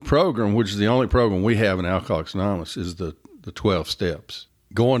program, which is the only program we have in Alcoholics Anonymous, is the 12 steps.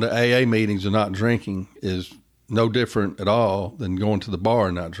 Going to AA meetings and not drinking is no different at all than going to the bar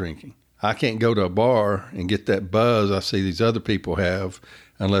and not drinking. I can't go to a bar and get that buzz I see these other people have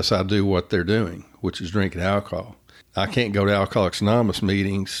unless I do what they're doing, which is drinking alcohol. I can't go to Alcoholics Anonymous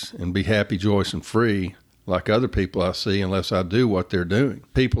meetings and be happy, joyous, and free like other people I see unless I do what they're doing.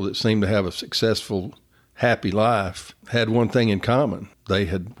 People that seem to have a successful, happy life had one thing in common. They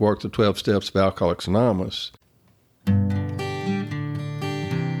had worked the 12 steps of Alcoholics Anonymous.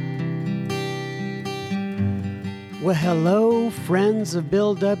 Well, hello, friends of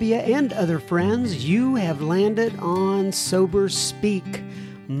Bill W. and other friends. You have landed on Sober Speak.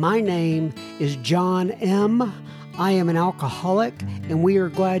 My name is John M. I am an alcoholic, and we are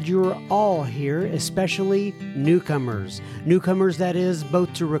glad you are all here, especially newcomers. Newcomers, that is,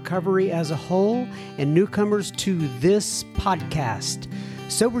 both to recovery as a whole and newcomers to this podcast.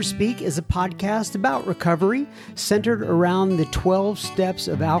 Sober Speak is a podcast about recovery centered around the 12 steps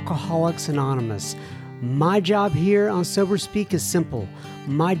of Alcoholics Anonymous. My job here on Sober Speak is simple.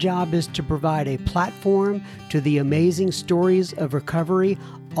 My job is to provide a platform to the amazing stories of recovery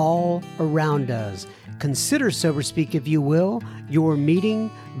all around us. Consider Sober Speak, if you will, your meeting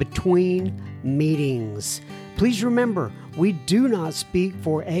between meetings. Please remember, we do not speak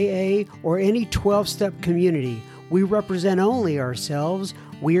for AA or any 12-step community. We represent only ourselves.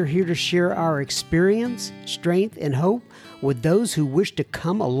 We are here to share our experience, strength, and hope with those who wish to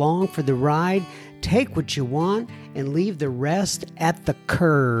come along for the ride. Take what you want and leave the rest at the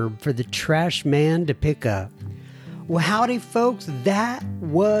curb for the trash man to pick up. Well, howdy, folks. That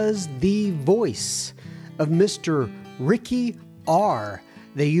was the voice of Mr. Ricky R.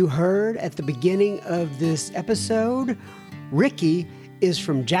 that you heard at the beginning of this episode. Ricky is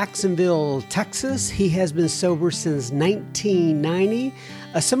from Jacksonville, Texas. He has been sober since 1990.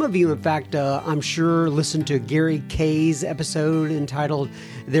 Some of you, in fact, I'm sure listened to Gary Kay's episode entitled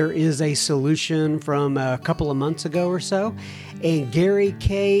There Is a Solution from a couple of months ago or so. And Gary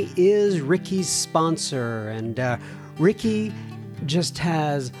Kay is Ricky's sponsor. And Ricky just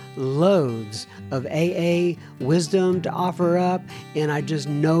has loads of AA wisdom to offer up, and I just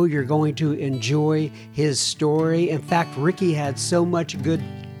know you're going to enjoy his story. In fact, Ricky had so much good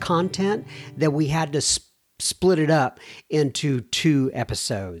content that we had to split it up into 2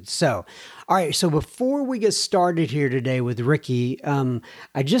 episodes. So, all right, so before we get started here today with Ricky,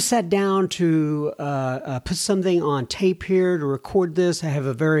 I just sat down to put something on tape here to record this. I have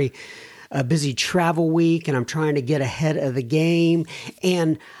a very busy travel week, and I'm trying to get ahead of the game.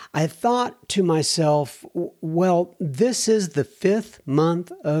 And I thought to myself, well, this is the 5th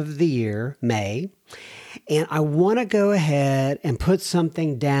month of the year, May, and I want to go ahead and put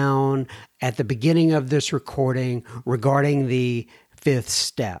something down at the beginning of this recording regarding the 5th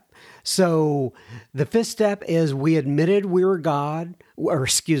step. So the 5th step is we admitted we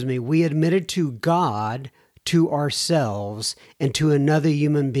admitted to God, to ourselves, and to another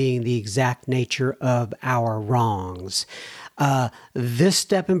human being the exact nature of our wrongs. This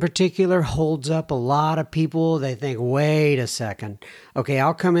step in particular holds up a lot of people. They think, wait a second. Okay,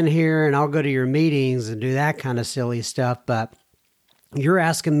 I'll come in here and I'll go to your meetings and do that kind of silly stuff, but you're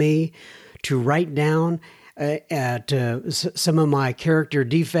asking me to write down some of my character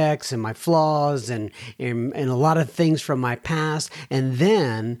defects and my flaws and a lot of things from my past, and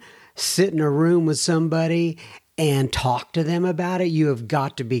then sit in a room with somebody and talk to them about it. You have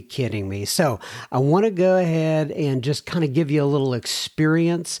got to be kidding me. So I want to go ahead and just kind of give you a little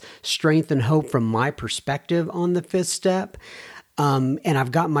experience, strength, and hope from my perspective on the 5th step. And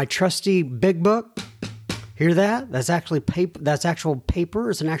I've got my trusty big book. Hear that? That's actually paper. That's actual paper.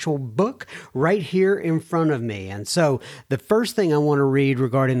 It's an actual book right here in front of me. And so the first thing I want to read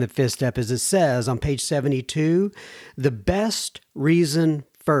regarding the 5th step is it says on page 72, the best reason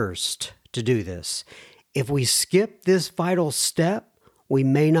first to do this. If we skip this vital step, we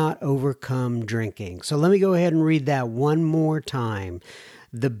may not overcome drinking. So let me go ahead and read that one more time.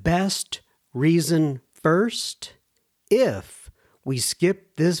 The best reason first, if we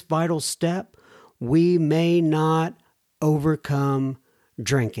skip this vital step, we may not overcome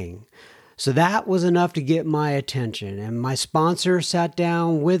drinking. So that was enough to get my attention. And my sponsor sat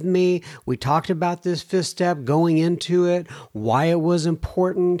down with me. We talked about this 5th step, going into it, why it was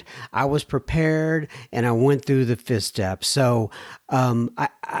important. I was prepared, and I went through the 5th step. So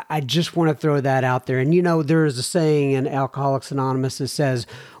I just want to throw that out there. And, you know, there's a saying in Alcoholics Anonymous that says,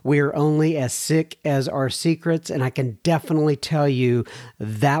 we are only as sick as our secrets. And I can definitely tell you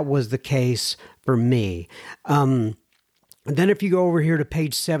that was the case for me. And then if you go over here to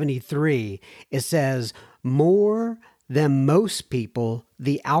page 73, it says, more than most people,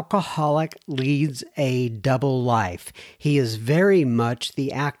 the alcoholic leads a double life. He is very much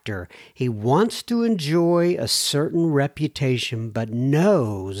the actor. He wants to enjoy a certain reputation, but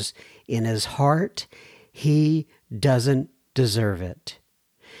knows in his heart he doesn't deserve it.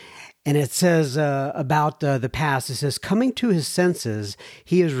 And it says about the past, it says, coming to his senses,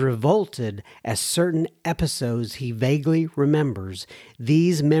 he is revolted at certain episodes he vaguely remembers.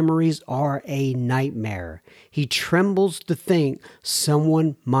 These memories are a nightmare. He trembles to think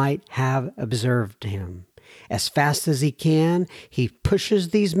someone might have observed him. As fast as he can, he pushes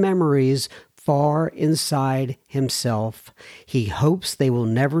these memories far inside himself. He hopes they will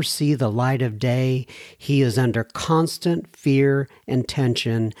never see the light of day. He is under constant fear and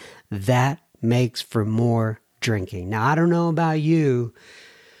tension. That makes for more drinking. Now, I don't know about you,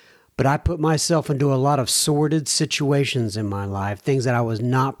 but I put myself into a lot of sordid situations in my life, things that I was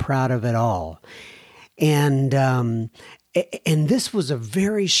not proud of at all. And this was a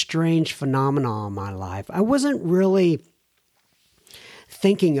very strange phenomenon in my life. I wasn't really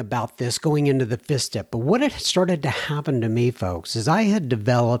thinking about this going into the fifth step, but what had started to happen to me, folks, is I had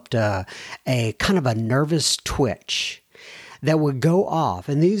developed a kind of a nervous twitch that would go off,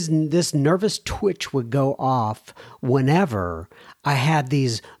 and this nervous twitch would go off whenever I had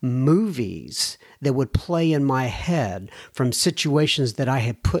these movies that would play in my head from situations that I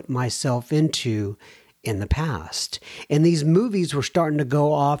had put myself into in the past. And these movies were starting to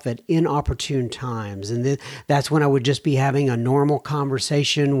go off at inopportune times. And then that's when I would just be having a normal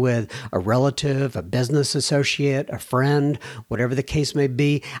conversation with a relative, a business associate, a friend, whatever the case may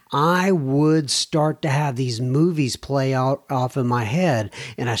be. I would start to have these movies play out off in my head.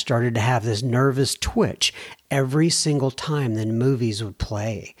 And I started to have this nervous twitch every single time the movies would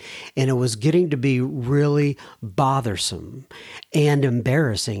play. And it was getting to be really bothersome and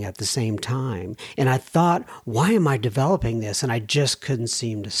embarrassing at the same time. And I thought, why am I developing this? And I just couldn't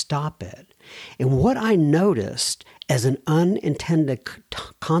seem to stop it. And what I noticed as an unintended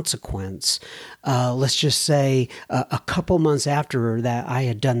consequence, let's just say a couple months after that I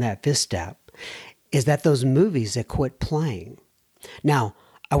had done that fifth step, is that those movies had quit playing. Now,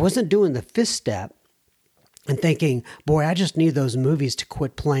 I wasn't doing the fifth step and thinking, boy, I just need those movies to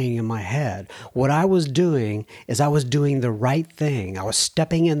quit playing in my head. What I was doing is I was doing the right thing. I was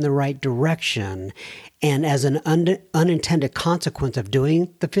stepping in the right direction. And as an unintended consequence of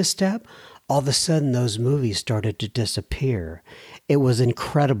doing the fifth step, all of a sudden those movies started to disappear. It was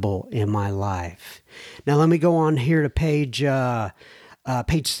incredible in my life. Now let me go on here to page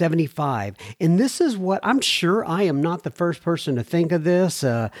 75. And this is what, I'm sure I am not the first person to think of this,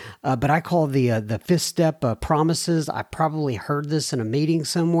 but I call the fifth step promises. I probably heard this in a meeting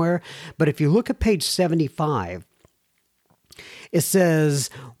somewhere. But if you look at page 75, it says,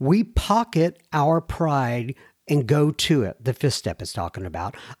 we pocket our pride and go to it. The fifth step is talking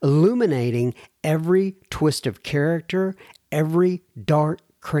about illuminating every twist of character, every dark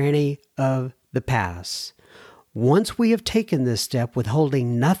cranny of the past. Once we have taken this step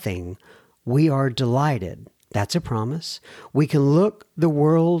withholding nothing, we are delighted. That's a promise. We can look the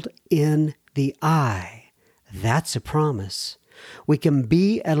world in the eye. That's a promise. We can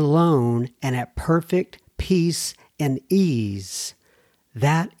be alone and at perfect peace and ease.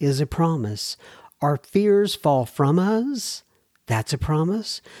 That is a promise. Our fears fall from us. That's a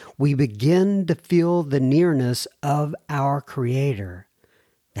promise. We begin to feel the nearness of our Creator.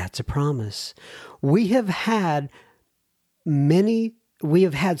 That's a promise. We have had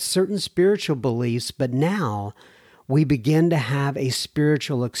certain spiritual beliefs, but now we begin to have a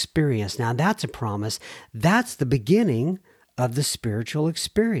spiritual experience. Now that's a promise. That's the beginning of the spiritual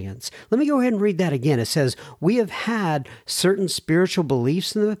experience. Let me go ahead and read that again. It says, we have had certain spiritual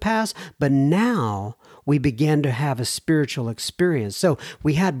beliefs in the past, but now we begin to have a spiritual experience. So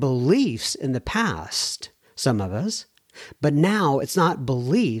we had beliefs in the past, some of us, but now it's not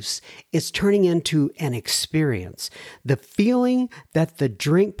beliefs, it's turning into an experience. The feeling that the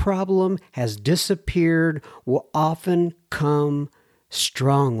drink problem has disappeared will often come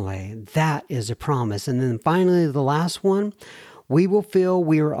strongly. That is a promise. And then finally, the last one, we will feel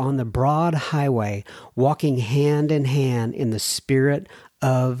we are on the broad highway, walking hand in hand in the spirit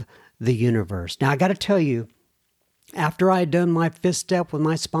of the universe. Now, I got to tell you, after I had done my fifth step with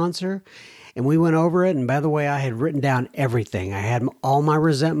my sponsor, And we went over it. And by the way, I had written down everything. I had all my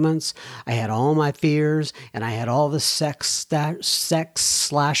resentments. I had all my fears. And I had all the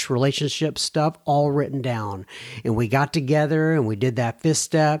sex/relationship stuff all written down. And we got together and we did that fifth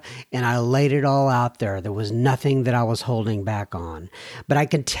step. And I laid it all out there. There was nothing that I was holding back on. But I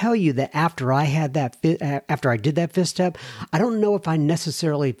can tell you that after I did that fifth step, I don't know if I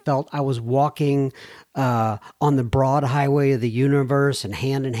necessarily felt I was walking on the broad highway of the universe and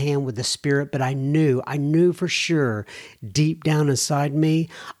hand in hand with the Spirit, but I knew for sure deep down inside me,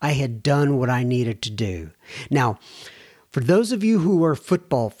 I had done what I needed to do. Now, for those of you who are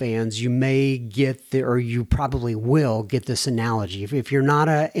football fans, you may get or you probably will get this analogy. If you're not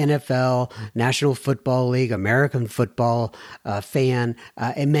a NFL, National Football League, American football fan,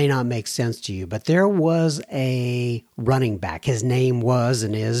 it may not make sense to you. But there was a running back. His name was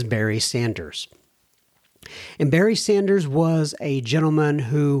and is Barry Sanders. And Barry Sanders was a gentleman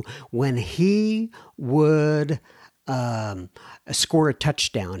who, when he would score a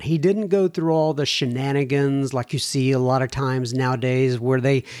touchdown, he didn't go through all the shenanigans like you see a lot of times nowadays where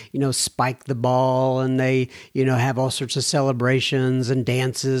they, spike the ball and they, have all sorts of celebrations and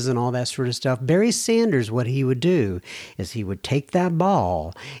dances and all that sort of stuff. Barry Sanders, what he would do is he would take that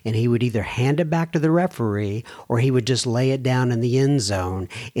ball and he would either hand it back to the referee or he would just lay it down in the end zone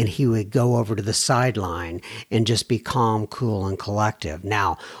and he would go over to the sideline and just be calm, cool, and collective.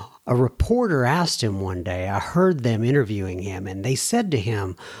 Now, a reporter asked him one day, I heard them interviewing him, and they said to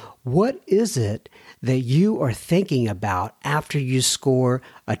him, "What is it that you are thinking about after you score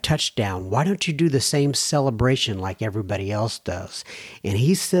a touchdown? Why don't you do the same celebration like everybody else does?" And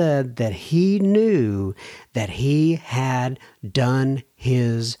he said that he knew that he had done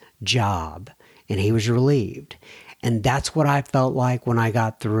his job, and he was relieved. And that's what I felt like when I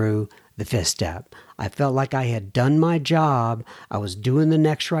got through the fifth step. I felt like I had done my job, I was doing the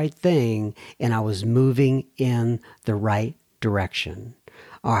next right thing, and I was moving in the right direction.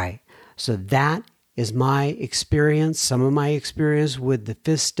 All right, so that is my experience, some of my experience with the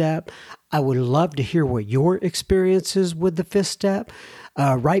fifth step. I would love to hear what your experience is with the fifth step.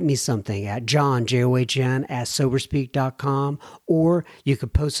 Write me something at John, John, at Soberspeak.com, or you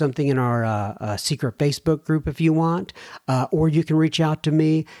could post something in our secret Facebook group if you want, or you can reach out to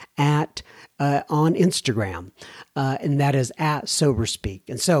me on Instagram, and that is at Soberspeak.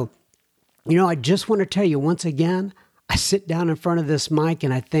 And so, I just want to tell you once again, I sit down in front of this mic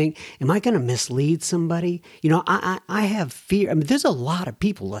and I think, am I going to mislead somebody? I have fear. I mean, there's a lot of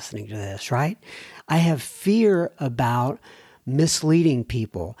people listening to this, right? I have fear about misleading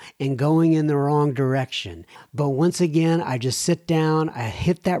people and going in the wrong direction. But once again, I just sit down, I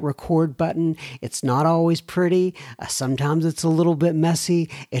hit that record button. It's not always pretty. Sometimes it's a little bit messy.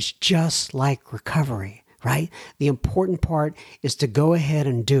 It's just like recovery, right? The important part is to go ahead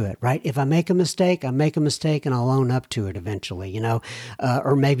and do it, right? If I make a mistake, I make a mistake and I'll own up to it eventually,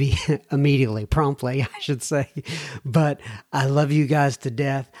 or maybe immediately, promptly, I should say. But I love you guys to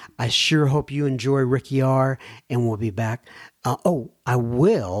death. I sure hope you enjoy Ricky R, and we'll be back. I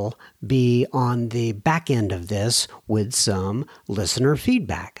will be on the back end of this with some listener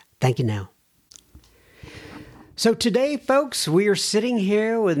feedback. Thank you now. So today, folks, we are sitting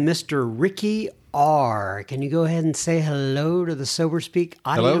here with Mr. Ricky R. Can you go ahead and say hello to the Soberspeak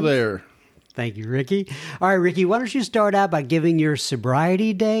audience? Hello there. Thank you, Ricky. All right, Ricky, why don't you start out by giving your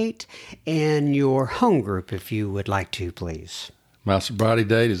sobriety date and your home group, if you would like to, please. My sobriety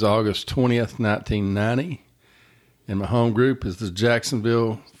date is August 20th, 1990. And my home group is the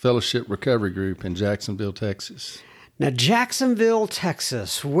Jacksonville Fellowship Recovery Group in Jacksonville, Texas. Now, Jacksonville,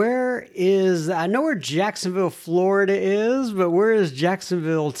 Texas, I know where Jacksonville, Florida is, but where is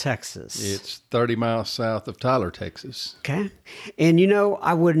Jacksonville, Texas? It's 30 miles south of Tyler, Texas. Okay. And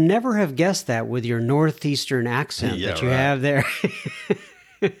I would never have guessed that with your northeastern accent that you have there.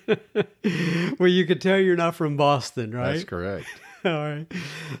 Well, you could tell you're not from Boston, right? That's correct. All right.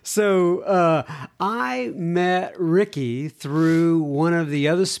 So I met Ricky through one of the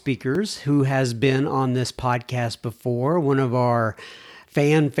other speakers who has been on this podcast before, one of our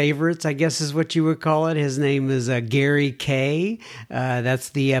fan favorites, I guess is what you would call it. His name is Gary K. That's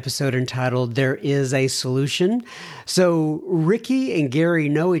the episode entitled There Is a Solution. So Ricky and Gary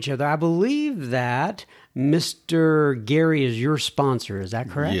know each other. I believe that Mr. Gary is your sponsor. Is that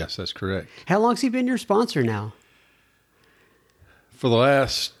correct? Yes, that's correct. How long's he been your sponsor now? For the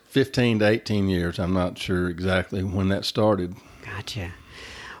last 15 to 18 years. I'm not sure exactly when that started. Gotcha.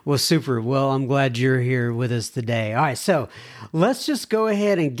 Well, super. Well, I'm glad you're here with us today. All right, so let's just go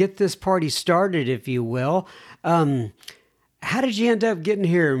ahead and get this party started, if you will. How did you end up getting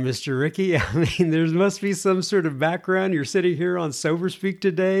here, Mr. Ricky? I mean, there must be some sort of background. You're sitting here on Sober Speak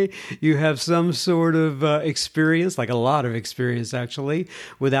today. You have some sort of experience, like a lot of experience, actually,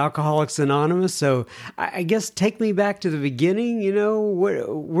 with Alcoholics Anonymous. So I guess take me back to the beginning. You know,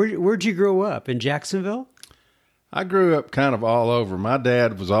 where'd you grow up? In Jacksonville? I grew up kind of all over. My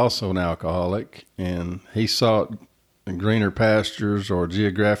dad was also an alcoholic, and he sought greener pastures or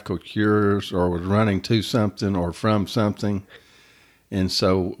geographical cures, or was running to something or from something. And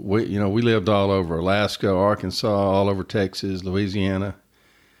so we lived all over Alaska, Arkansas, all over Texas, Louisiana.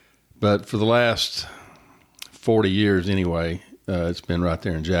 But for the last 40 years anyway, it's been right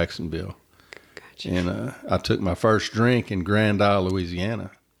there in Jacksonville. Gotcha. And I took my first drink in Grand Isle,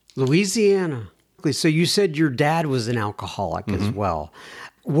 Louisiana. Louisiana. So you said your dad was an alcoholic as well.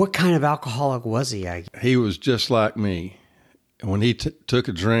 What kind of alcoholic was he? He was just like me. When he took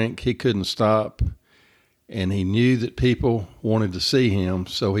a drink, he couldn't stop, and he knew that people wanted to see him,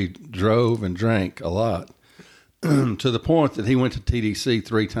 so he drove and drank a lot, to the point that he went to TDC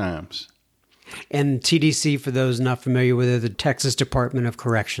 3 times. And TDC, for those not familiar with it, the Texas Department of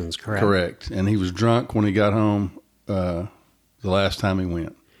Corrections, correct? Correct. And he was drunk when he got home the last time he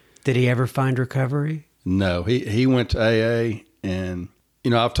went. Did he ever find recovery? No. He went to AA, and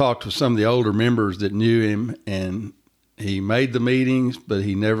I've talked with some of the older members that knew him, and he made the meetings, but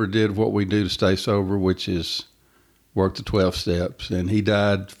he never did what we do to stay sober, which is work the 12 steps. And he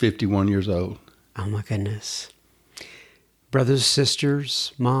died 51 years old. Oh, my goodness. Brothers,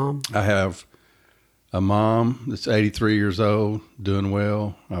 sisters, mom? I have a mom that's 83 years old, doing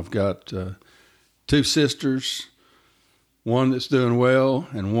well. I've got 2 sisters, one that's doing well,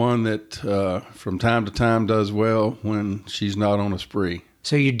 and one that from time to time does well when she's not on a spree.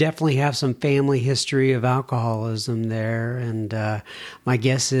 So you definitely have some family history of alcoholism there. And my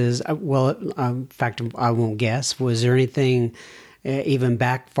guess is, in fact, I won't guess. Was there anything even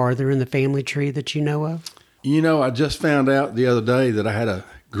back farther in the family tree that you know of? I just found out the other day that I had a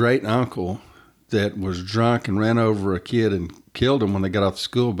great uncle that was drunk and ran over a kid and killed him when they got off the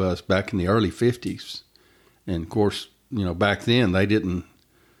school bus back in the early 50s. And, of course, back then they didn't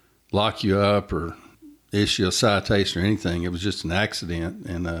lock you up or issue a citation or anything. It was just an accident.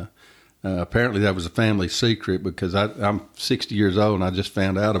 And apparently that was a family secret, because I'm 60 years old and I just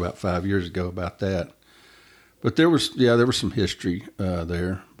found out about 5 years ago about that. But there was some history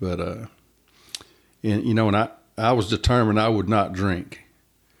there. But, and I was determined I would not drink.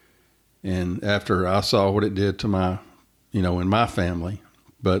 And after I saw what it did to my, in my family,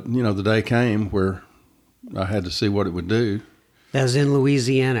 but, the day came where I had to see what it would do. That was in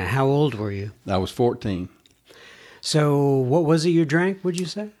Louisiana. How old were you? I was 14. So what was it you drank, would you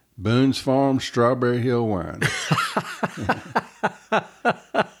say? Boone's Farm Strawberry Hill wine.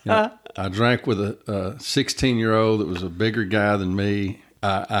 I drank with a 16-year-old that was a bigger guy than me.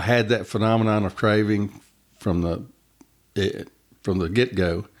 I had that phenomenon of craving from the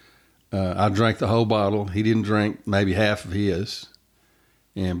get-go. I drank the whole bottle. He didn't drink maybe half of his.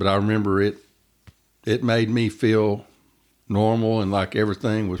 But I remember it made me feel normal and like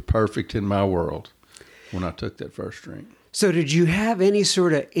everything was perfect in my world when I took that first drink. So did you have any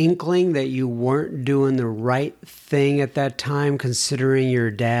sort of inkling that you weren't doing the right thing at that time, considering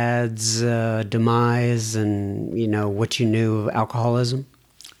your dad's demise and, what you knew of alcoholism?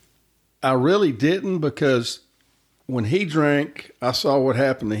 I really didn't, because when he drank, I saw what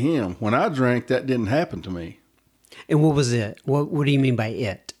happened to him. When I drank, that didn't happen to me. And what was it? What do you mean by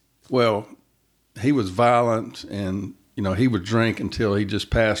it? Well, he was violent, and he would drink until he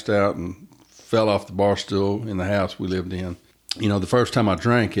just passed out and fell off the bar stool in the house we lived in. The first time I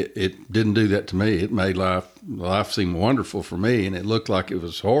drank, it didn't do that to me. It made life seem wonderful for me, and it looked like it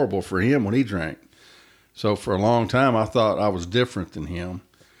was horrible for him when he drank. So for a long time, I thought I was different than him,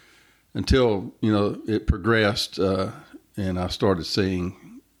 until, it progressed, and I started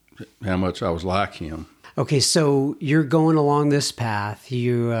seeing how much I was like him. Okay, so you're going along this path.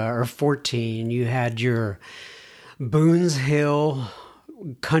 You are 14. You had your Boone's Hill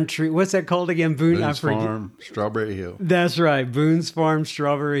country. What's that called again? Boone's Farm, Strawberry Hill. That's right. Boone's Farm,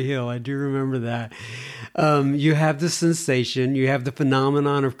 Strawberry Hill. I do remember that. You have the sensation. You have the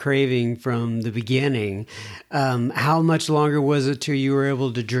phenomenon of craving from the beginning. How much longer was it till you were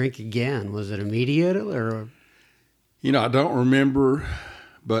able to drink again? Was it immediate or? I don't remember,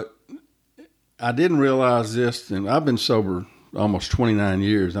 but I didn't realize this, and I've been sober almost 29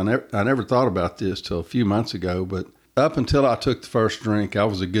 years. I never thought about this till a few months ago, but up until I took the first drink, I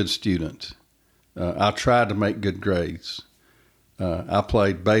was a good student. I tried to make good grades. I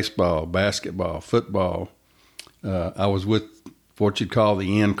played baseball, basketball, football. I was with what you'd call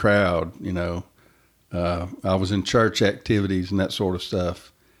the in crowd, I was in church activities and that sort of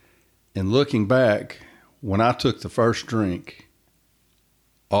stuff. And looking back, when I took the first drink,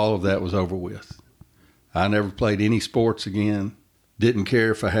 all of that was over with. I never played any sports again. Didn't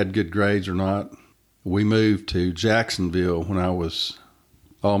care if I had good grades or not. We moved to Jacksonville when I was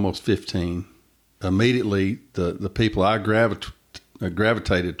almost 15. Immediately, the people I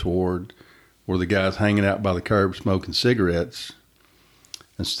gravitated toward were the guys hanging out by the curb smoking cigarettes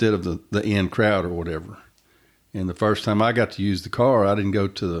instead of the in crowd or whatever. And the first time I got to use the car, I didn't go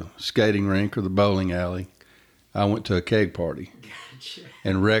to the skating rink or the bowling alley. I went to a keg party. Gotcha.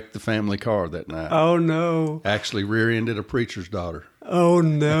 And wrecked the family car that night. Oh, no. Actually rear-ended a preacher's daughter. Oh,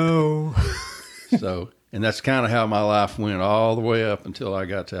 no. And that's kind of how my life went all the way up until I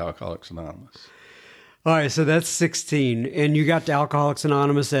got to Alcoholics Anonymous. All right, so that's 16. And you got to Alcoholics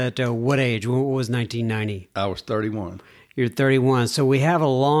Anonymous at what age? What was 1990? I was 31. You're 31. So we have a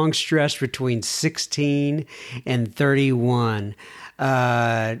long stretch between 16 and 31.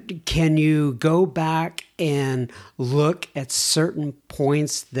 Can you go back and look at certain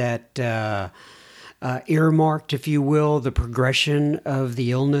points that earmarked, if you will, the progression of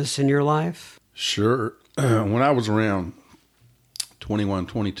the illness in your life? Sure. When I was around 21,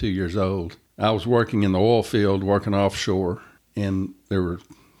 22 years old, I was working in the oil field, working offshore, and there were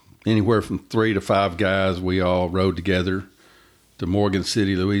anywhere from 3 to 5 guys. We all rode together to Morgan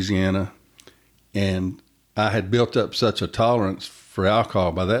City, Louisiana, and I had built up such a tolerance for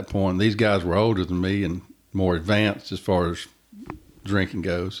alcohol by that point. These guys were older than me and more advanced as far as drinking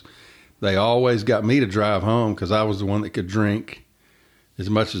goes. They always got me to drive home because I was the one that could drink as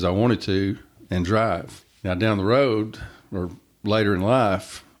much as I wanted to and drive. Now, down the road or later in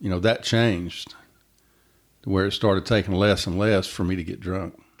life, that changed to where it started taking less and less for me to get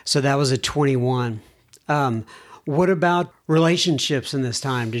drunk. So that was at 21. What about relationships in this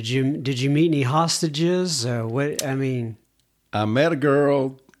time? Did you meet any hostages? I met a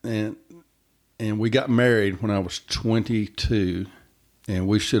girl and we got married when I was 22, and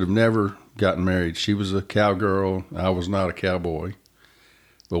we should have never gotten married. She was a cowgirl. I was not a cowboy.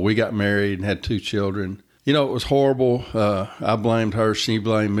 But we got married and had 2 children. It was horrible. I blamed her. She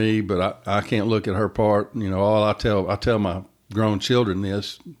blamed me, but I can't look at her part. All I tell my grown children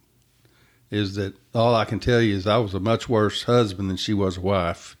this is that all I can tell you is I was a much worse husband than she was a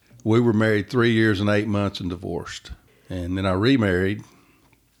wife. We were married 3 years and 8 months and divorced. And then I remarried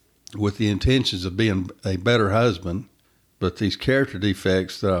with the intentions of being a better husband. But these character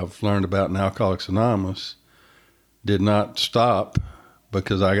defects that I've learned about in Alcoholics Anonymous did not stop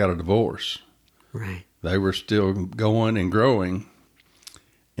because I got a divorce. Right. They were still going and growing.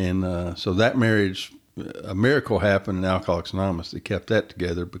 And so that marriage, a miracle happened in Alcoholics Anonymous that kept that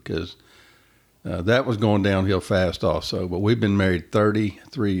together because that was going downhill fast also. But we've been married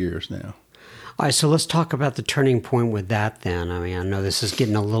 33 years now. All right, so let's talk about the turning point with that then. I know this is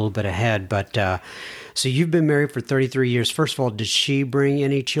getting a little bit ahead, but so you've been married for 33 years. First of all, did she bring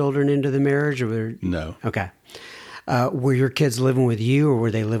any children into the marriage? No. Okay. Were your kids living with you or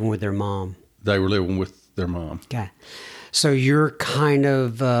were they living with their mom? They were living with their mom. Okay. So you're kind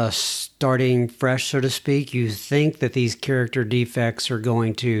of starting fresh, so to speak. You think that these character defects are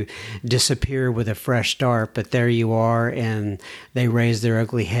going to disappear with a fresh start, but there you are, and they raise their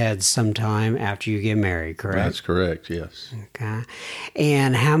ugly heads sometime after you get married, correct? That's correct, yes. Okay.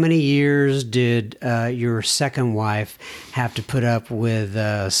 And how many years did your second wife have to put up with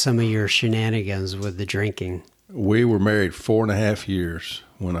some of your shenanigans with the drinking? We were married 4.5 years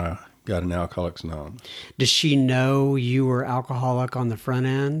when I got an Alcoholics Anonymous. Does she know you were alcoholic on the front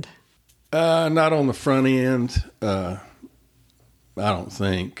end? Not on the front end. I don't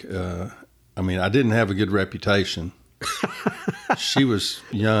think. I didn't have a good reputation. She was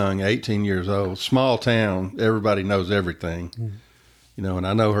young, 18 years old, small town. Everybody knows everything. Mm. And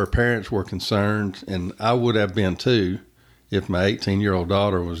I know her parents were concerned, and I would have been too if my 18-year-old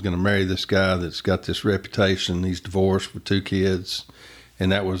daughter was going to marry this guy that's got this reputation. He's divorced with 2 kids.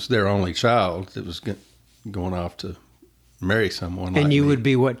 And that was their only child that was going off to marry someone. And like you me. would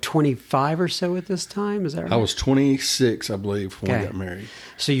be, 25 or so at this time? Is that right? I was 26, I believe, when we got married.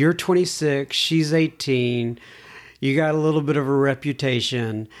 So you're 26, she's 18. You got a little bit of a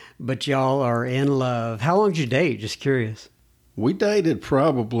reputation, but y'all are in love. How long did you date? Just curious. We dated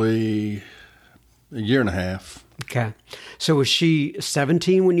probably 1.5 years. Okay. So was she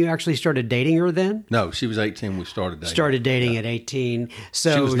 17 when you actually started dating her then? No, she was 18 when we started dating. Started dating at 18.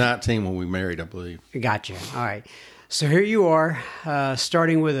 So she was 19 when we married, I believe. Gotcha. All right. So here you are,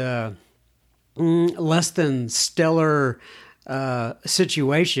 starting with a less than stellar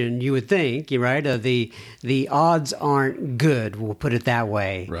situation, you would think, right? The odds aren't good. We'll put it that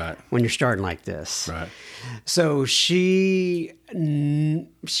way. Right. When you're starting like this. Right. So she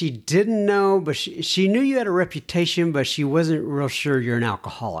didn't know, but she knew you had a reputation, but she wasn't real sure you're an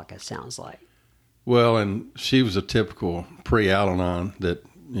alcoholic. It sounds like. Well, and she was a typical pre-Al-Anon that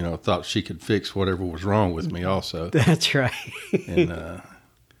thought she could fix whatever was wrong with me. Also, that's right.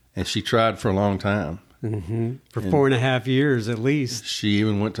 and she tried for a long time. Mm-hmm. For 4.5 years at least. She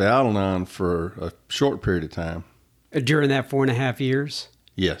even went to Al-Anon for a short period of time. During that 4.5 years?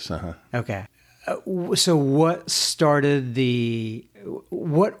 Yes. Okay. So what started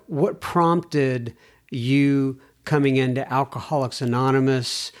what prompted you coming into Alcoholics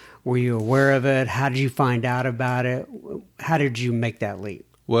Anonymous? Were you aware of it? How did you find out about it? How did you make that leap?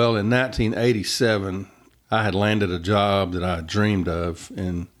 Well, in 1987, I had landed a job that I had dreamed of,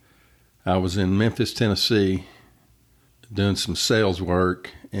 and I was in Memphis, Tennessee, doing some sales work,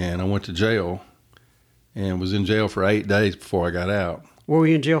 and I went to jail and was in jail for 8 days before I got out. What were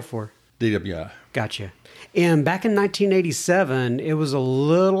you in jail for? DWI. Gotcha. And back in 1987, it was a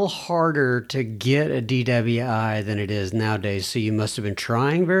little harder to get a DWI than it is nowadays, so you must have been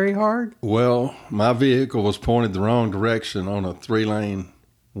trying very hard? Well, my vehicle was pointed the wrong direction on a 3-lane,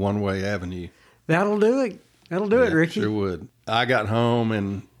 one-way avenue. That'll do it. That'll do it, Ricky. Sure would. I got home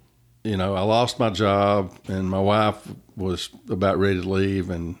and I lost my job, and my wife was about ready to leave,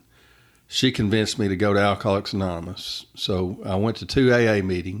 and she convinced me to go to Alcoholics Anonymous. So I went to 2 AA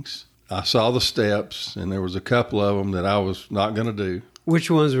meetings. I saw the steps, and there was a couple of them that I was not going to do. Which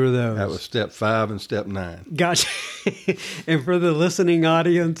ones were those? That was step 5 and step 9. Gotcha. And for the listening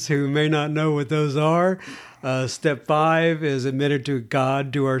audience who may not know what those are, step 5 is admitted to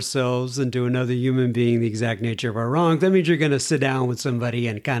God, to ourselves, and to another human being the exact nature of our wrongs. That means you're going to sit down with somebody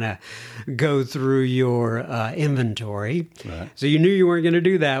and kind of go through your inventory. Right. So you knew you weren't going to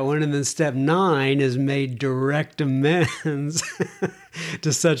do that one. And then step 9 is made direct amends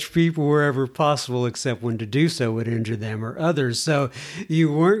to such people wherever possible, except when to do so would injure them or others. So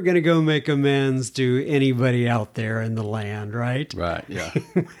you weren't going to go make amends to anybody out there in the land, right? Right, yeah.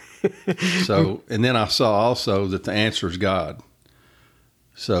 So, and then I saw also that the answer is God.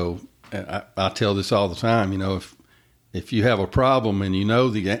 So I tell this all the time, if you have a problem and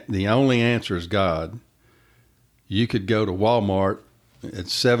the only answer is God, you could go to Walmart at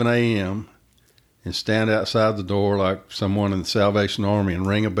 7 a.m. and stand outside the door like someone in the Salvation Army and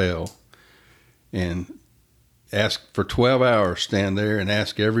ring a bell and ask for 12 hours, stand there and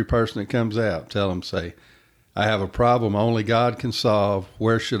ask every person that comes out, tell them, say, I have a problem only God can solve.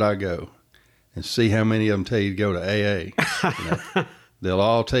 Where should I go? And see how many of them tell you to go to AA. They'll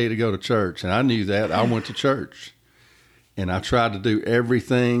all tell you to go to church. And I knew that. I went to church. And I tried to do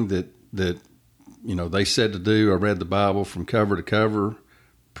everything that they said to do. I read the Bible from cover to cover,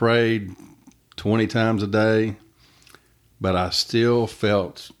 prayed 20 times a day. But I still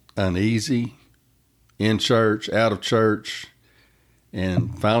felt uneasy in church, out of church.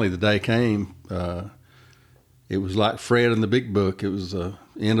 And finally the day came. It was like Fred in the Big Book. It was the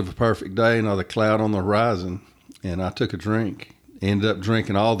end of a perfect day, not a cloud on the horizon. And I took a drink. Ended up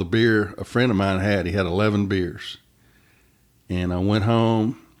drinking all the beer a friend of mine had. He had 11 beers. And I went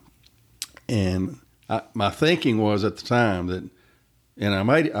home, and my thinking was at the time that, and I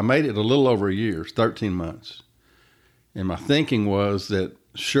made it a little over a year, 13 months. And my thinking was that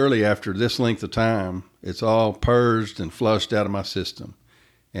surely after this length of time, it's all purged and flushed out of my system.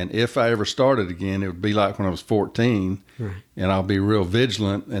 And if I ever started again, it would be like when I was 14, right. And I'll be real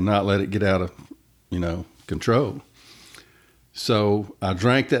vigilant and not let it get out of, control. So I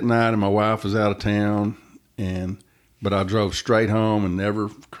drank that night, and my wife was out of town, but I drove straight home and never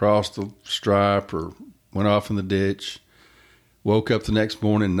crossed the stripe or went off in the ditch. Woke up the next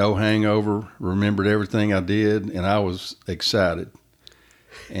morning, no hangover, remembered everything I did, and I was excited.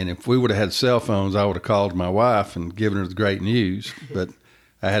 And if we would have had cell phones, I would have called my wife and given her the great news, but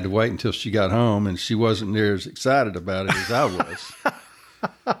I had to wait until she got home, and she wasn't near as excited about it as I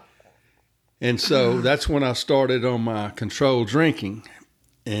was. And so that's when I started on my controlled drinking,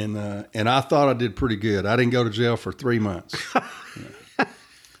 and I thought I did pretty good. I didn't go to jail for 3 months,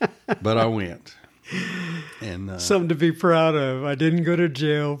 but I went. And something to be proud of. I didn't go to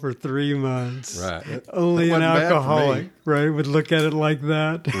jail for 3 months. Right. Only an alcoholic, right, would look at it like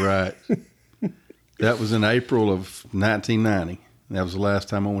that. Right. That was in April of 1990. That was the last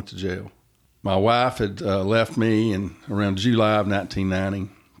time I went to jail. My wife had left me in around July of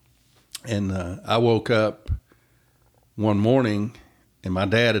 1990, and I woke up one morning, and my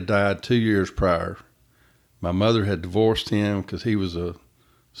dad had died 2 years prior. My mother had divorced him because he was a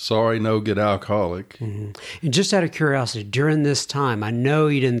sorry, no good alcoholic. And just out of curiosity, during this time, I know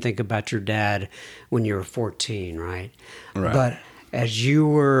you didn't think about your dad when you were 14, right? Right. But as you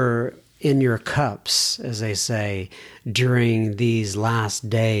were in your cups, as they say, during these last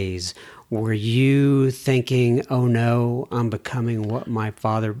days, were you thinking, oh no, I'm becoming what my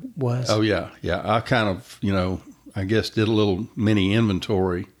father was? Oh, yeah. Yeah. I kind of, I guess did a little mini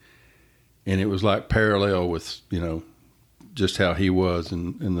inventory, and it was like parallel with, just how he was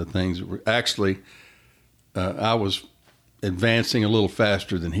and the things that were actually, I was advancing a little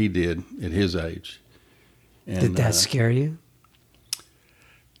faster than he did at his age. And, did that scare you?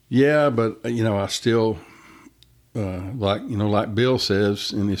 Yeah, but I still, like Bill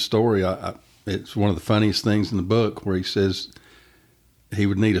says in his story, it's one of the funniest things in the book where he says he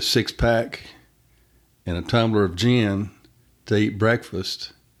would need a 6-pack and a tumbler of gin to eat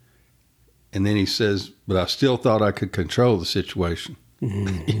breakfast. And then he says, but I still thought I could control the situation.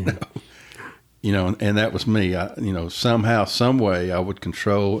 Mm-hmm. And that was me. Somehow, some way I would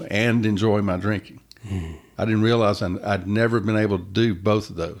control and enjoy my drinking. Mm. I didn't realize I'd never been able to do both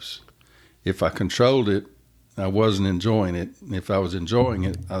of those. If I controlled it, I wasn't enjoying it. And if I was enjoying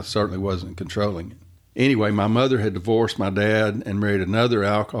it, I certainly wasn't controlling it. Anyway, my mother had divorced my dad and married another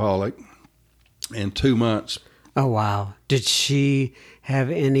alcoholic in 2 months. Oh, wow. Did she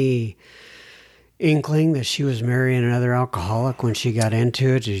have any inkling that she was marrying another alcoholic when she got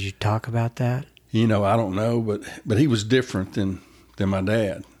into it? Did you talk about that? I don't know, but he was different than my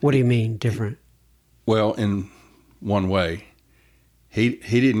dad. What do you mean, different? Well, in one way, he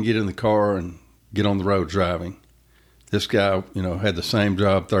didn't get in the car and get on the road driving. This guy, had the same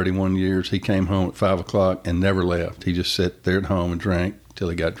job 31 years. He came home at 5 o'clock and never left. He just sat there at home and drank till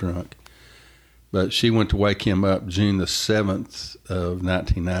he got drunk. But she went to wake him up June the 7th of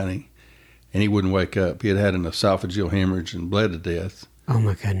 1990, and he wouldn't wake up. He had had an esophageal hemorrhage and bled to death. Oh,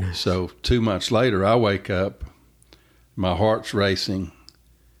 my goodness. So 2 months later, I wake up, my heart's racing,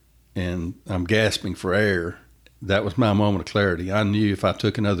 and I'm gasping for air. That was my moment of clarity. I knew if I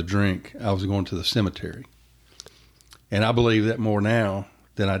took another drink, I was going to the cemetery. And I believe that more now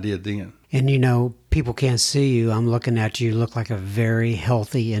than I did then. And people can't see you. I'm looking at you. You look like a very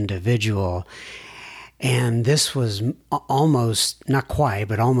healthy individual. And this was almost, not quite,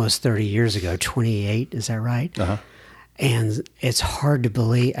 but almost 30 years ago, 28, is that right? Uh-huh. And it's hard to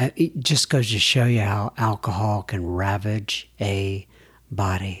believe. It just goes to show you how alcohol can ravage a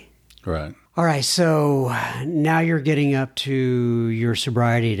body. Right. All right, so now you're getting up to your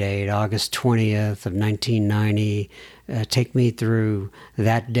sobriety date, August 20th of 1990. Take me through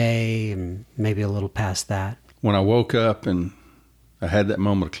that day and maybe a little past that. When I woke up and I had that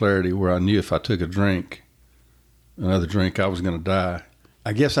moment of clarity where I knew if I took another drink, I was going to die.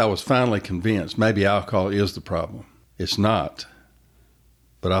 I guess I was finally convinced maybe alcohol is the problem. It's not.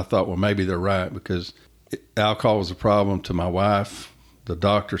 But I thought, well, maybe they're right, because alcohol was a problem to my wife. The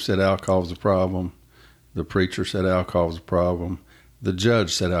doctor said alcohol was a problem. The preacher said alcohol was a problem. The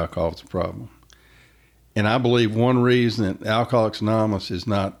judge said alcohol was a problem. And I believe one reason that Alcoholics Anonymous is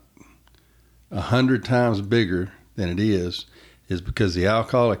not 100 times bigger than it is because the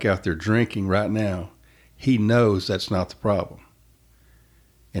alcoholic out there drinking right now, he knows that's not the problem.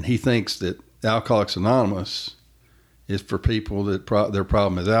 And he thinks that Alcoholics Anonymous is for people that their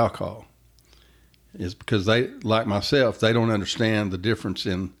problem is alcohol. Is because they, like myself, they don't understand the difference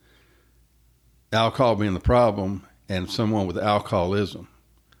in alcohol being the problem and someone with alcoholism.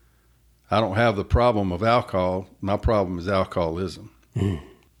 I don't have the problem of alcohol. My problem is alcoholism. Mm.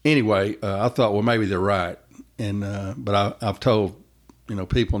 Anyway, I thought, well, maybe they're right. But I've told,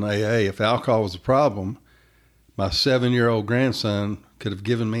 people in AA, if alcohol was a problem, my 7-year-old grandson could have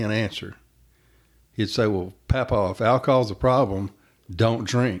given me an answer. He'd say, well, Papa, if alcohol's a problem, don't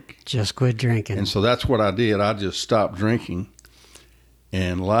drink. Just quit drinking. And so that's what I did. I just stopped drinking.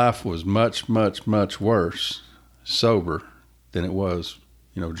 And life was much, much, much worse sober than it was,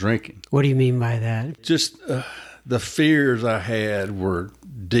 drinking. What do you mean by that? Just the fears I had were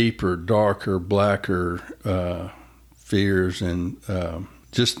deeper, darker, blacker fears, and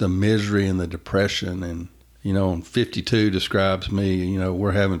just the misery and the depression. And 52 describes me,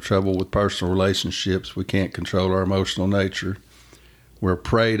 we're having trouble with personal relationships. We can't control our emotional nature. We're a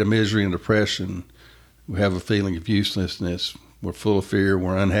prey to misery and depression. We have a feeling of uselessness. We're full of fear.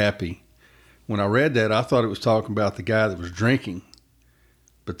 We're unhappy. When I read that, I thought it was talking about the guy that was drinking.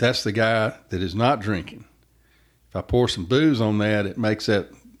 But that's the guy that is not drinking. If I pour some booze on that, it makes that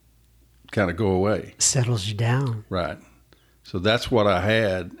kind of go away. Settles you down. Right. So that's what I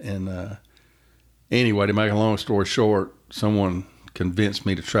had. And anyway, to make a long story short, someone convinced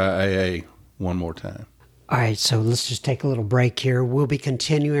me to try AA one more time. All right, so let's just take a little break here. We'll be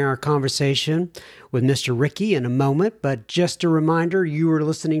continuing our conversation with Mr. Ricky in a moment, but just a reminder, you are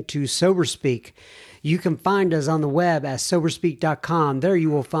listening to Sober Speak. You can find us on the web at soberspeak.com. There you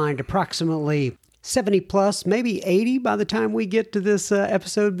will find approximately 70 plus, maybe 80 by the time we get to this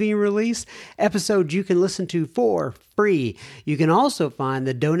episode being released. Episodes you can listen to for free. You can also find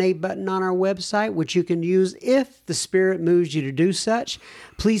the donate button on our website, which you can use if the Spirit moves you to do such.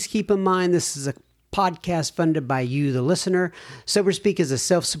 Please keep in mind this is a podcast funded by you, the listener. Sober Speak is a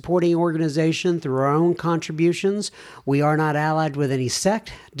self-supporting organization through our own contributions. We are not allied with any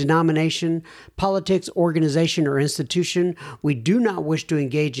sect, denomination, politics, organization, or institution. We do not wish to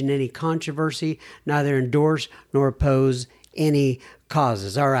engage in any controversy, neither endorse nor oppose any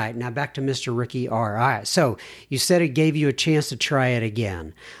causes. All right, now back to Mr. Ricky R. All right, so you said it gave you a chance to try it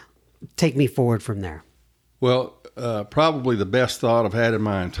again. Take me forward from there. Well, probably the best thought I've had in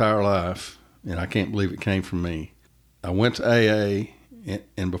my entire life, and I can't believe it came from me. I went to AA,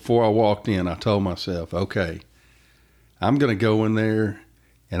 and before I walked in, I told myself, okay, I'm going to go in there,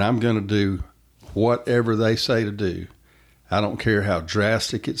 and I'm going to do whatever they say to do. I don't care how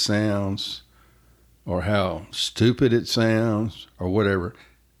drastic it sounds or how stupid it sounds or whatever.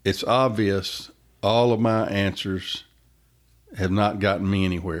 It's obvious all of my answers have not gotten me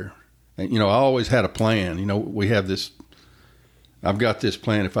anywhere. And, I always had a plan. We have this, I've got this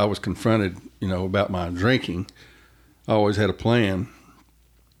plan. If I was confronted, about my drinking, I always had a plan.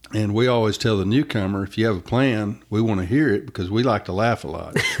 And we always tell the newcomer, if you have a plan, we want to hear it because we like to laugh a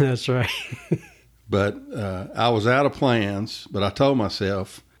lot. That's right. But I was out of plans, but I told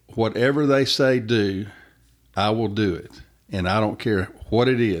myself, whatever they say do, I will do it. And I don't care what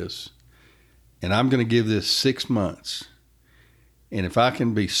it is. And I'm going to give this 6 months. And if I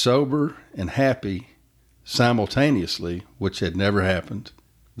can be sober and happy simultaneously, which had never happened,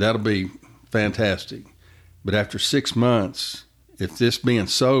 that'll be fantastic. But after 6 months, if this being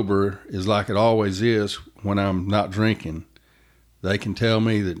sober is like it always is when I'm not drinking, they can tell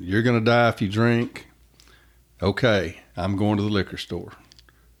me that you're going to die if you drink. Okay, I'm going to the liquor store.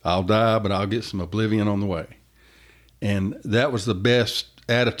 I'll die, but I'll get some oblivion on the way. And that was the best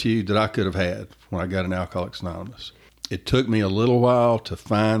attitude that I could have had when I got in Alcoholics Anonymous. It took me a little while to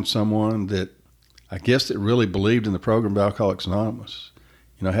find someone that I guess that really believed in the program of Alcoholics Anonymous.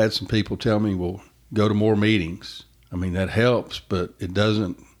 I had some people tell me, well, go to more meetings. I mean, that helps, but it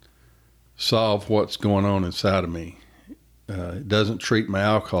doesn't solve what's going on inside of me. It doesn't treat my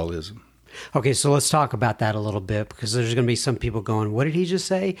alcoholism. Okay, so let's talk about that a little bit, because there's going to be some people going, what did he just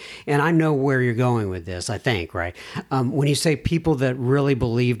say? And I know where you're going with this, I think, right? When you say people that really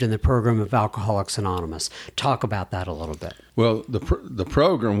believed in the program of Alcoholics Anonymous, talk about that a little bit. Well, the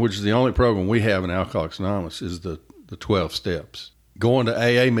program, which is the only program we have in Alcoholics Anonymous, is the 12 steps. Going to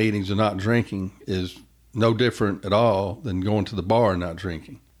AA meetings and not drinking is no different at all than going to the bar and not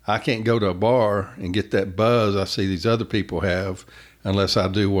drinking. I can't go to a bar and get that buzz I see these other people have unless I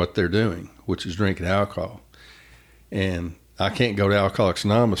do what they're doing, which is drinking alcohol. And I can't go to Alcoholics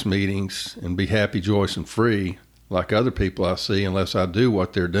Anonymous meetings and be happy, joyous, and free like other people I see unless I do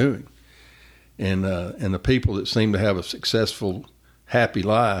what they're doing. And the people that seem to have a successful, happy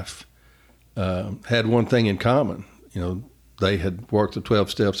life had one thing in common. They had worked the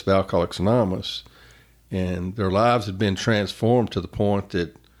 12 steps of Alcoholics Anonymous, and their lives had been transformed to the point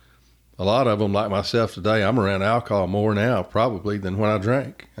that a lot of them, like myself today, I'm around alcohol more now probably than when I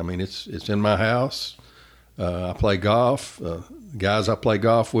drank. I mean, it's in my house. I play golf. Guys I play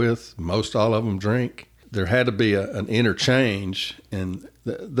golf with, most all of them drink. There had to be an interchange, and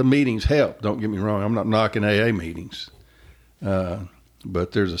the meetings help. Don't get me wrong. I'm not knocking AA meetings.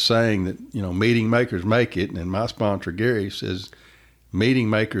 But there's a saying that, meeting makers make it. And my sponsor, Gary, says, meeting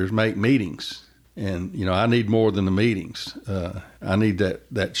makers make meetings. And, I need more than the meetings. I need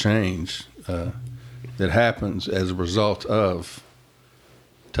that change that happens as a result of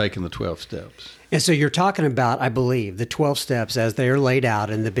taking the 12 steps. And so you're talking about, I believe, the 12 steps as they are laid out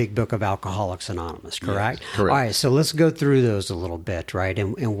in the big book of Alcoholics Anonymous, correct? Yes, correct. All right, so let's go through those a little bit, right?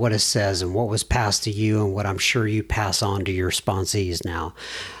 And what it says and what was passed to you and what I'm sure you pass on to your sponsees now.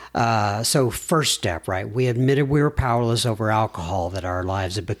 So first step, right? We admitted we were powerless over alcohol, that our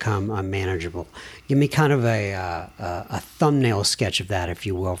lives had become unmanageable. Give me kind of a thumbnail sketch of that, if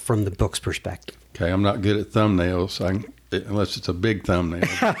you will, from the book's perspective. Okay, I'm not good at thumbnails, unless it's a big thumbnail.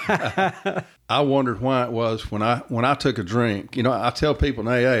 I wondered why it was when I took a drink. I tell people in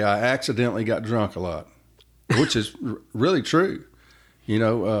AA I accidentally got drunk a lot, which is really true.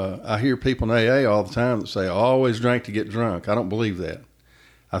 I hear people in AA all the time that say, I always drank to get drunk. I don't believe that.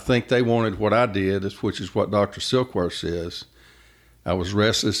 I think they wanted what I did, which is what Dr. Silkworth says. I was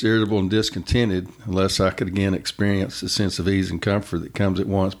restless, irritable, and discontented unless I could again experience the sense of ease and comfort that comes at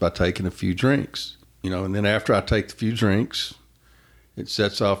once by taking a few drinks. And then after I take the few drinks, it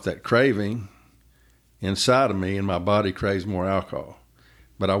sets off that craving inside of me, and my body craves more alcohol.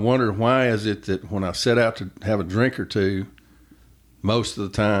 But I wonder, why is it that when I set out to have a drink or two, most of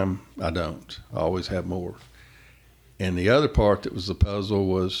the time I don't. I always have more. And the other part that was the puzzle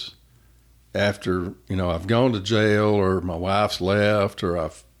was, after, I've gone to jail, or my wife's left, or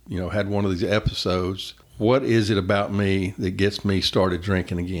I've, had one of these episodes, what is it about me that gets me started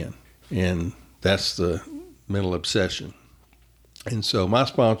drinking again? And that's the mental obsession. And so my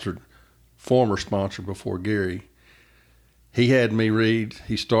former sponsor before Gary, he had me read,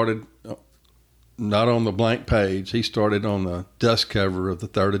 he started not on the blank page, he started on the dust cover of the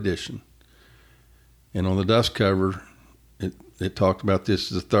 3rd edition. And on the dust cover, it talked about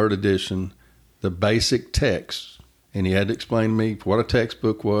this as the 3rd edition, the basic text. And he had to explain to me what a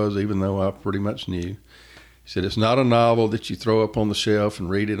textbook was, even though I pretty much knew. He said, it's not a novel that you throw up on the shelf and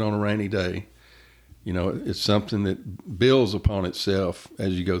read it on a rainy day. It's something that builds upon itself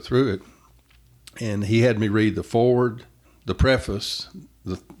as you go through it. And he had me read the foreword, the preface,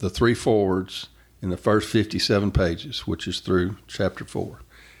 the 3 forewords in the first 57 pages, which is through chapter 4.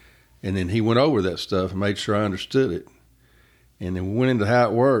 And then he went over that stuff and made sure I understood it. And then we went into how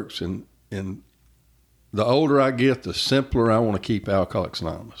it works. And the older I get, the simpler I want to keep Alcoholics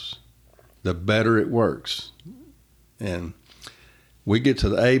Anonymous, the better it works. And we get to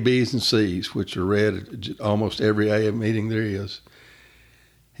the A, B's, and C's, which are read at almost every AA meeting there is.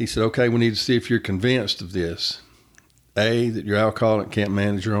 He said, okay, we need to see if you're convinced of this. A, that you're alcoholic and can't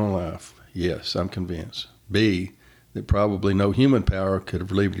manage your own life. Yes, I'm convinced. B, that probably no human power could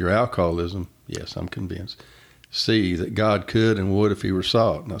have relieved your alcoholism. Yes, I'm convinced. C, that God could and would if he were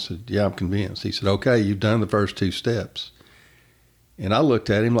sought. And I said, yeah, I'm convinced. He said, okay, you've done the first 2 steps. And I looked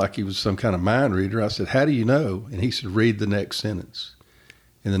at him like he was some kind of mind reader. I said, how do you know? And he said, read the next sentence.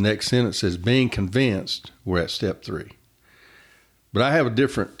 And the next sentence says, being convinced, we're at step 3. But I have a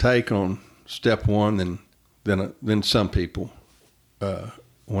different take on step 1 than some people.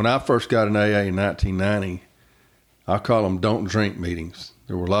 When I first got in AA in 1990, I call them don't drink meetings.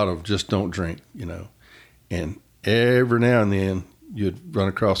 There were a lot of just don't drink, And every now and then you'd run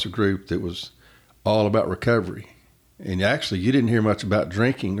across a group that was all about recovery. And actually, you didn't hear much about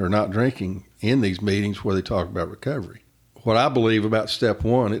drinking or not drinking in these meetings where they talk about recovery. What I believe about step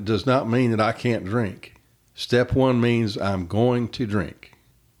 1, it does not mean that I can't drink. Step 1 means I'm going to drink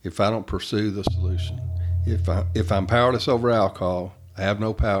if I don't pursue the solution. If I'm powerless over alcohol, I have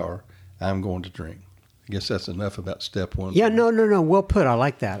no power, I'm going to drink. I guess that's enough about step 1. Yeah, no. Well put. I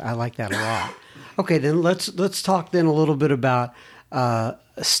like that. I like that a lot. Okay, then let's talk then a little bit about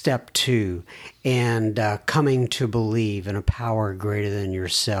step 2 and coming to believe in a power greater than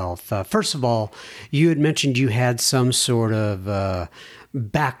yourself. First of all, you had mentioned you had some sort of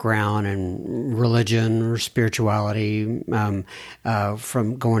background in religion or spirituality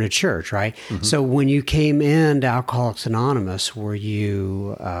from going to church, right? Mm-hmm. So when you came into Alcoholics Anonymous, were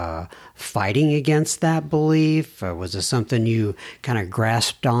you fighting against that belief? Was it something you kind of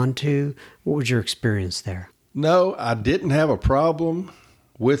grasped onto? What was your experience there? No, I didn't have a problem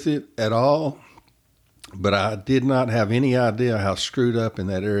with it at all, but I did not have any idea how screwed up in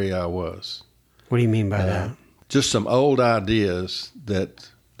that area I was. What do you mean by that? Just some old ideas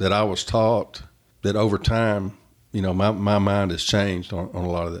that I was taught that over time, my mind has changed on a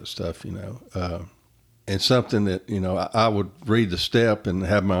lot of that stuff, and something that, I would read the step and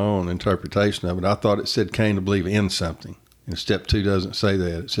have my own interpretation of it. I thought it said came to believe in something. And step 2 doesn't say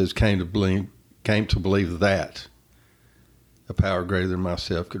that. It says came to believe that a power greater than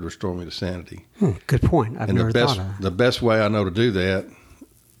myself could restore me to sanity. Good point. I've never thought of that. The best way I know to do that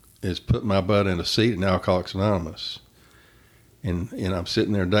is put my butt in a seat in Alcoholics Anonymous. And I'm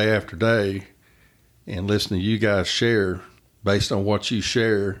sitting there day after day and listening to you guys share. Based on what you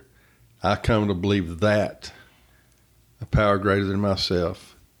share, I come to believe that a power greater than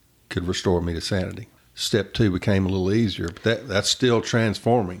myself could restore me to sanity. Step 2 became a little easier, but that's still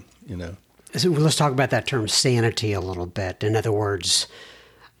transforming, So let's talk about that term sanity a little bit. In other words,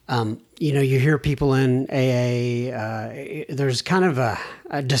 you hear people in AA, there's kind of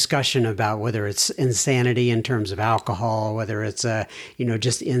a discussion about whether it's insanity in terms of alcohol, whether it's,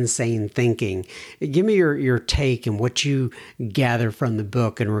 just insane thinking. Give me your take and what you gather from the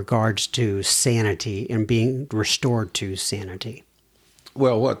book in regards to sanity and being restored to sanity.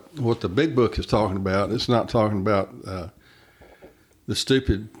 Well, what the big book is talking about, it's not talking about the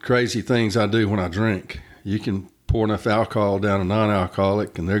stupid, crazy things I do when I drink. You can pour enough alcohol down a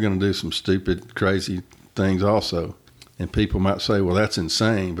non-alcoholic, and they're going to do some stupid, crazy things also. And people might say, well, that's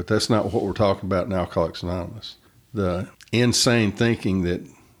insane, but that's not what we're talking about in Alcoholics Anonymous. The insane thinking that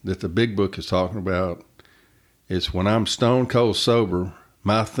the big book is talking about is when I'm stone cold sober,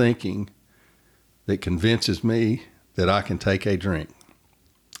 my thinking that convinces me that I can take a drink.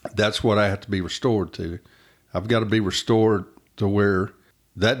 That's what I have to be restored to. I've got to be restored to where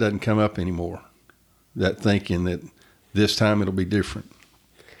that doesn't come up anymore, that thinking that this time it'll be different.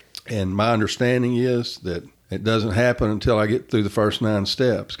 And my understanding is that it doesn't happen until I get through the first 9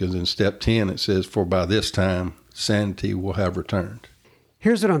 steps, because in step 10 it says, for by this time sanity will have returned.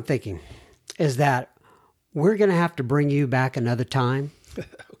 Here's what I'm thinking, is that we're going to have to bring you back another time.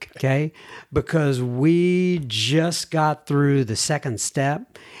 Okay. Because we just got through the second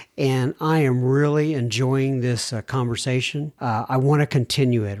step, and I am really enjoying this conversation. I want to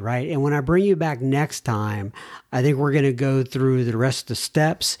continue it, right? And when I bring you back next time, I think we're going to go through the rest of the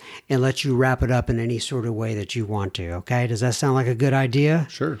steps and let you wrap it up in any sort of way that you want to. Okay. Does that sound like a good idea?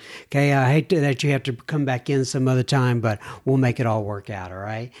 Sure. Okay. I hate that you have to come back in some other time, but we'll make it all work out. All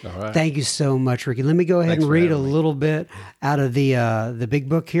right. All right. Thank you so much, Ricky. Let me go ahead and read a little bit out of the big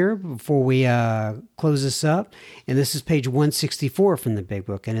book here before we close this up. And this is page 164 from the big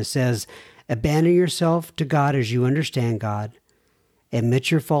book. And it says, abandon yourself to God as you understand God.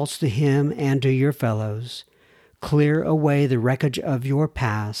 Admit your faults to Him and to your fellows. Clear away the wreckage of your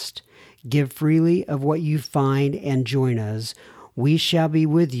past. Give freely of what you find and join us. We shall be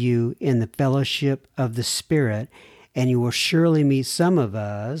with you in the fellowship of the Spirit, and you will surely meet some of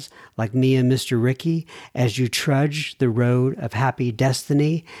us, like me and Mr. Ricky, as you trudge the road of happy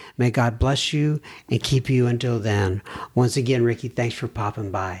destiny. May God bless you and keep you until then. Once again, Ricky, thanks for popping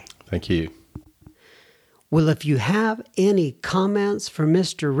by. Thank you. Well, if you have any comments for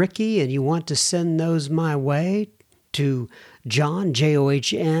Mr. Ricky and you want to send those my way to John,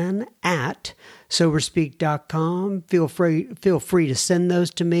 John, at soberspeak.com, feel free to send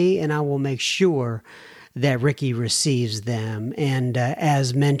those to me, and I will make sure that Ricky receives them. And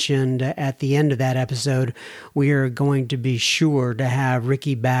as mentioned at the end of that episode, we are going to be sure to have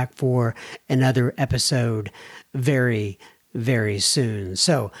Ricky back for another episode very, very soon.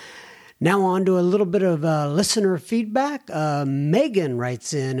 So now on to a little bit of listener feedback. Megan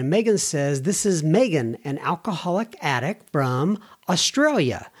writes in, and Megan says, this is Megan, an alcoholic addict from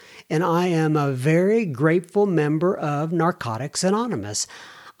Australia, and I am a very grateful member of Narcotics Anonymous.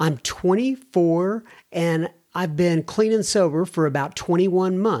 I'm 24 and I've been clean and sober for about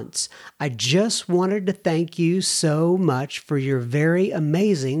 21 months. I just wanted to thank you so much for your very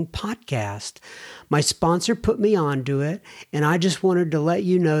amazing podcast. My sponsor put me onto it, and I just wanted to let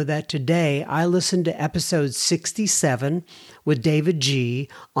you know that today I listened to episode 67 with David G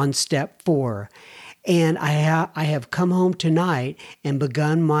on step 4. And I have come home tonight and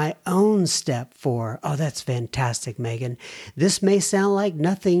begun my own step 4. Oh, that's fantastic, Megan. This may sound like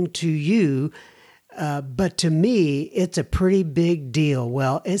nothing to you, but to me, it's a pretty big deal.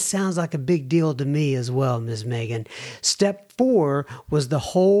 Well, it sounds like a big deal to me as well, Ms. Megan. Step 4 was the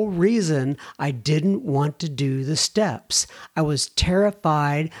whole reason I didn't want to do the steps. I was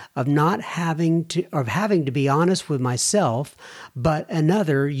terrified of having to be honest with myself, but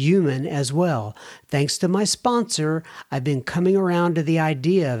another human as well. Thanks to my sponsor, I've been coming around to the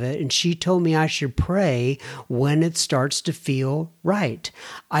idea of it, and she told me I should pray when it starts to feel right.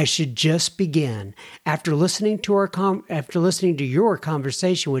 I should just begin. After listening to your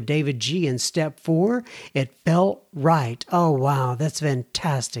conversation with David G in step 4, it felt right. Oh, wow. That's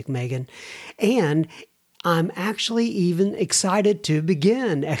fantastic, Megan. And I'm actually even excited to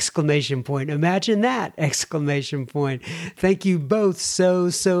begin! ! Imagine that! ! Thank you both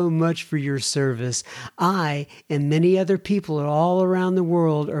so much for your service. I and many other people all around the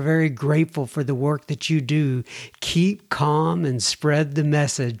world are very grateful for the work that you do. Keep calm and spread the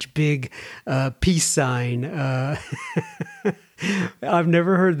message. Big peace sign. I've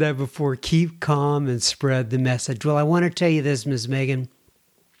never heard that before. Keep calm and spread the message. Well, I want to tell you this, Ms. Megan.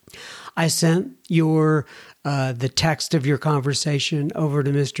 I sent the text of your conversation over to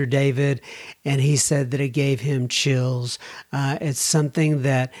Mr. David, and he said that it gave him chills. It's something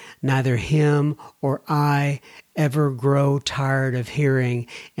that neither him or I ever grow tired of hearing,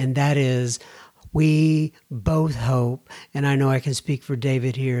 and that is, we both hope, and I know I can speak for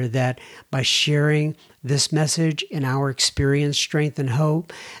David here, that by sharing this message and our experience, strength, and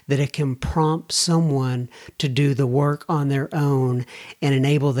hope, that it can prompt someone to do the work on their own and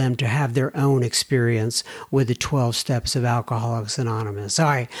enable them to have their own experience with the 12 steps of Alcoholics Anonymous. All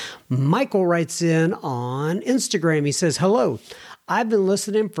right, Michael writes in on Instagram. He says, hello. I've been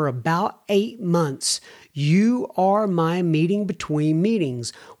listening for about 8 months. You are my meeting between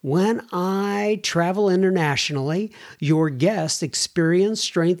meetings. When I travel internationally, your guests experience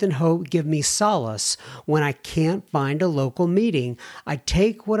strength and hope give me solace when I can't find a local meeting. I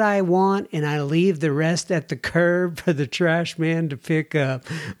take what I want and I leave the rest at the curb for the trash man to pick up.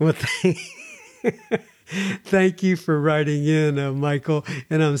 Well, thank you for writing in, Michael,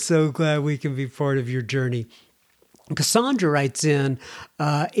 and I'm so glad we can be part of your journey. Cassandra writes in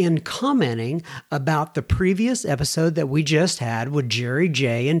commenting about the previous episode that we just had with Jerry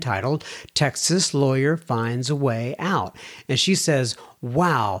J entitled Texas Lawyer Finds a Way Out. And she says,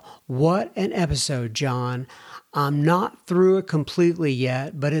 wow, what an episode, John. I'm not through it completely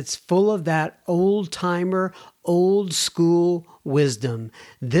yet, but it's full of that old-timer, old-school wisdom.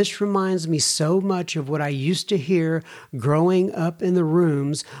 This reminds me so much of what I used to hear growing up in the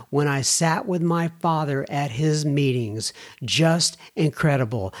rooms when I sat with my father at his meetings. Just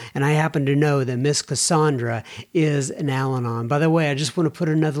incredible. And I happen to know that Miss Cassandra is an Al-Anon. By the way, I just want to put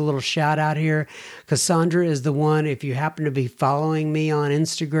another little shout out here. Cassandra is the one, if you happen to be following me on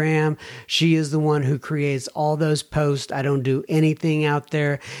Instagram, she is the one who creates all those posts. I don't do anything out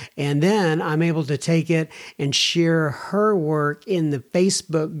there. And then I'm able to take it and share her work in the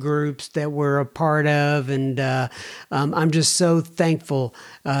Facebook groups that we're a part of. And I'm just so thankful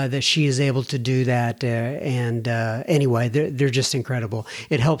that she is able to do that. Anyway, they're just incredible.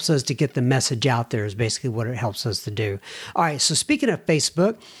 It helps us to get the message out there is basically what it helps us to do. All right, so speaking of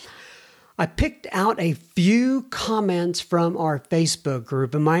Facebook, I picked out a few comments from our Facebook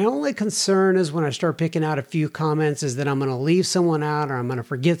group, and my only concern is when I start picking out a few comments is that I'm going to leave someone out or I'm going to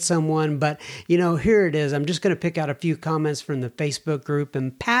forget someone. But, here it is. I'm just going to pick out a few comments from the Facebook group,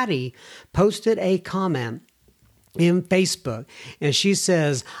 and Patty posted a comment in Facebook, and she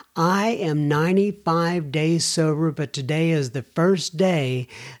says, I am 95 days sober, but today is the first day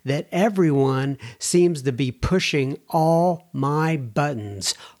that everyone seems to be pushing all my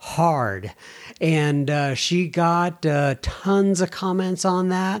buttons hard. And she got tons of comments on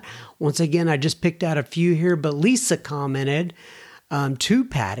that. Once again, I just picked out a few here, but Lisa commented to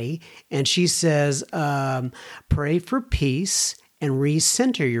Patty, and she says, pray for peace and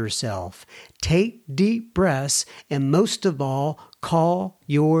recenter yourself. Take deep breaths, and most of all, call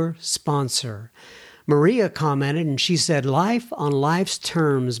your sponsor. Maria commented, and she said, life on life's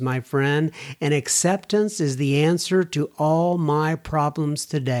terms, my friend, and acceptance is the answer to all my problems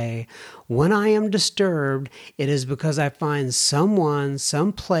today. When I am disturbed, it is because I find someone,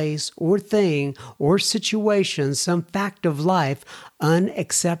 some place, or thing, or situation, some fact of life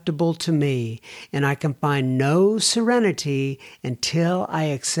unacceptable to me, and I can find no serenity until I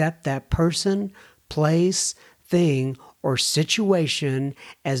accept that person, place, thing, or situation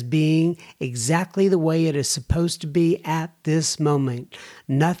as being exactly the way it is supposed to be at this moment.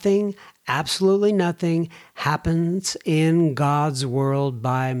 Nothing, absolutely nothing, happens in God's world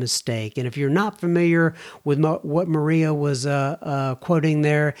by mistake. And if you're not familiar with what Maria was quoting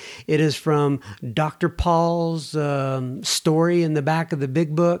there, it is from Dr. Paul's story in the back of the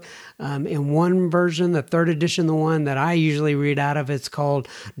big book. In one version, the third edition, the one that I usually read out of, it's called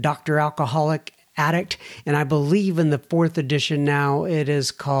Dr. Alcoholic Addict, and I believe in the fourth edition now it is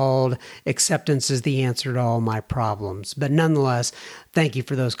called Acceptance is the Answer to All My Problems. But nonetheless, thank you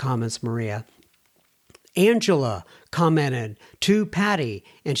for those comments, Maria. Angela commented to Patty,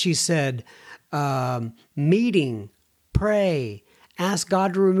 and she said, meeting, pray, ask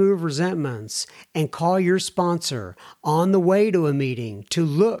God to remove resentments, and call your sponsor on the way to a meeting to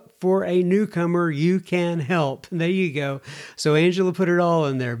look for a newcomer you can help. There you go. So Angela put it all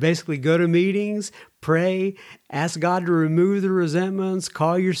in there. Basically, go to meetings, pray, ask God to remove the resentments,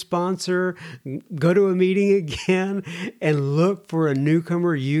 call your sponsor, go to a meeting again, and look for a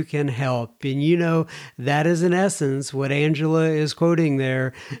newcomer you can help. And that is in essence what Angela is quoting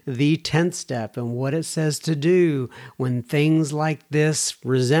there, the 10th step, and what it says to do when things like this,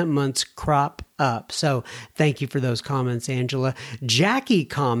 resentments, crop up. So thank you for those comments, Angela. Jackie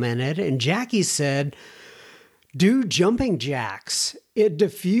commented, and Jackie said, do jumping jacks. It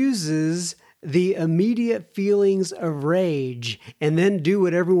diffuses the immediate feelings of rage, and then do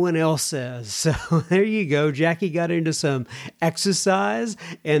what everyone else says. So there you go. Jackie got into some exercise,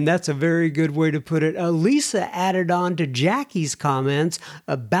 and that's a very good way to put it. Lisa added on to Jackie's comments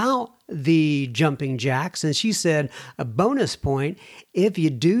about the jumping jacks, and she said, a bonus point, if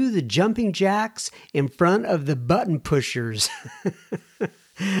you do the jumping jacks in front of the button pushers.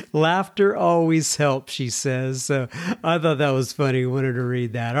 Laughter always helps, she says. So I thought that was funny. Wanted to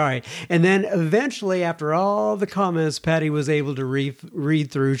read that. All right. And then eventually, after all the comments Patty was able to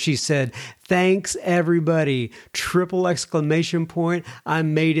read through, she said, "Thanks, everybody. Triple exclamation point. I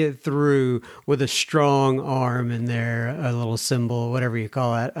made it through," with a strong arm in there, a little symbol, whatever you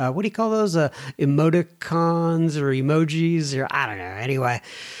call it. What do you call those? Emoticons or emojis? Or I don't know. Anyway,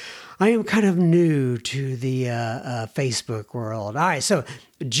 I am kind of new to the Facebook world. All right, so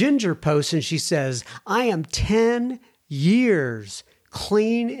Ginger posts and she says, "I am 10 years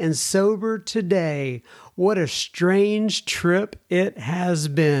clean and sober today. What a strange trip it has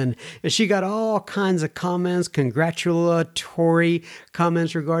been." And she got all kinds of comments, congratulatory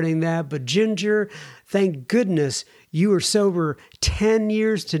comments regarding that. But Ginger, thank goodness you are sober 10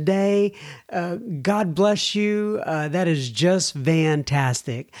 years today. God bless you. That is just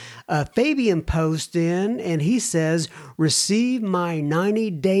fantastic. Fabian posts in and he says, "Receive my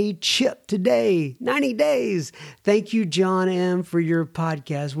 90-day chip today. 90 days. Thank you, John M., for your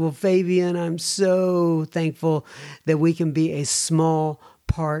podcast." Well, Fabian, I'm so thankful that we can be a small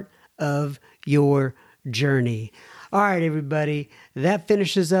part of your journey. All right, everybody, that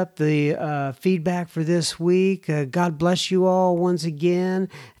finishes up the feedback for this week. God bless you all once again.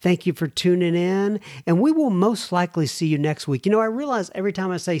 Thank you for tuning in, and we will most likely see you next week. You know, I realize every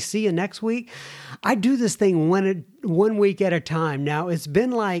time I say see you next week, I do this thing one week at a time. Now, it's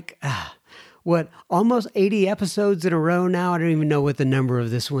been like... almost 80 episodes in a row now. I don't even know what the number of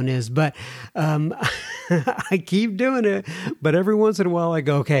this one is, but I keep doing it. But every once in a while I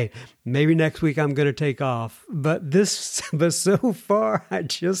go, okay, maybe next week I'm going to take off. But so far I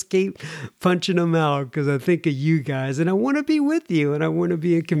just keep punching them out because I think of you guys and I want to be with you and I want to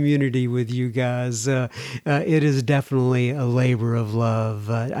be in community with you guys. It is definitely a labor of love.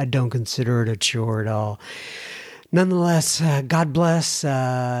 I don't consider it a chore at all. Nonetheless, God bless.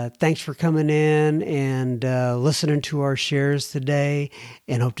 Thanks for coming in and listening to our shares today,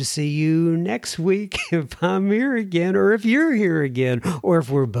 and hope to see you next week if I'm here again, or if you're here again, or if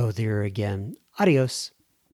we're both here again. Adios.